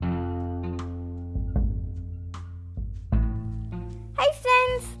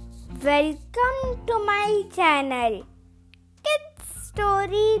Welcome to my channel, Kids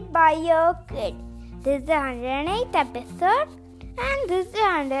Story by a Kid. This is the 108th episode and this is the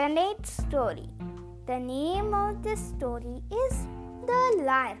 108th story. The name of the story is The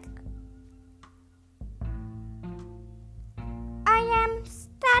Lark. I am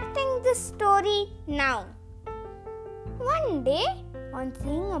starting the story now. One day, on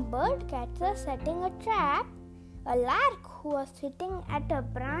seeing a bird catcher setting a trap, a lark who was sitting at a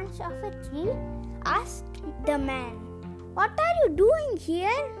branch of a tree asked the man, "What are you doing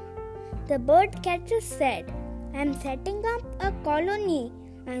here?" The bird catcher said, "I am setting up a colony.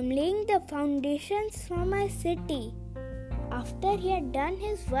 I am laying the foundations for my city." After he had done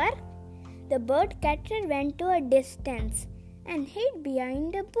his work, the bird catcher went to a distance and hid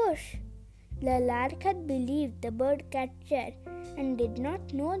behind a bush. The lark had believed the bird catcher and did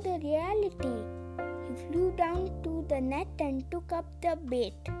not know the reality. He flew down to the net and took up the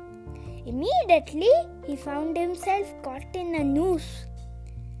bait. Immediately, he found himself caught in a noose.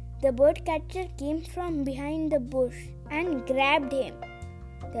 The bird catcher came from behind the bush and grabbed him.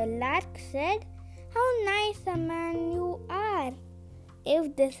 The lark said, "How nice a man you are! If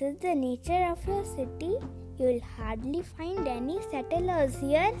this is the nature of your city, you will hardly find any settlers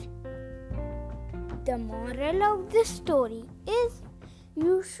here." The moral of this story is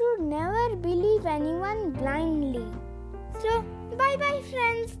you should never believe anyone blindly. So, bye bye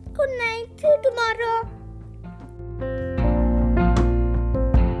friends. Good night. See you tomorrow.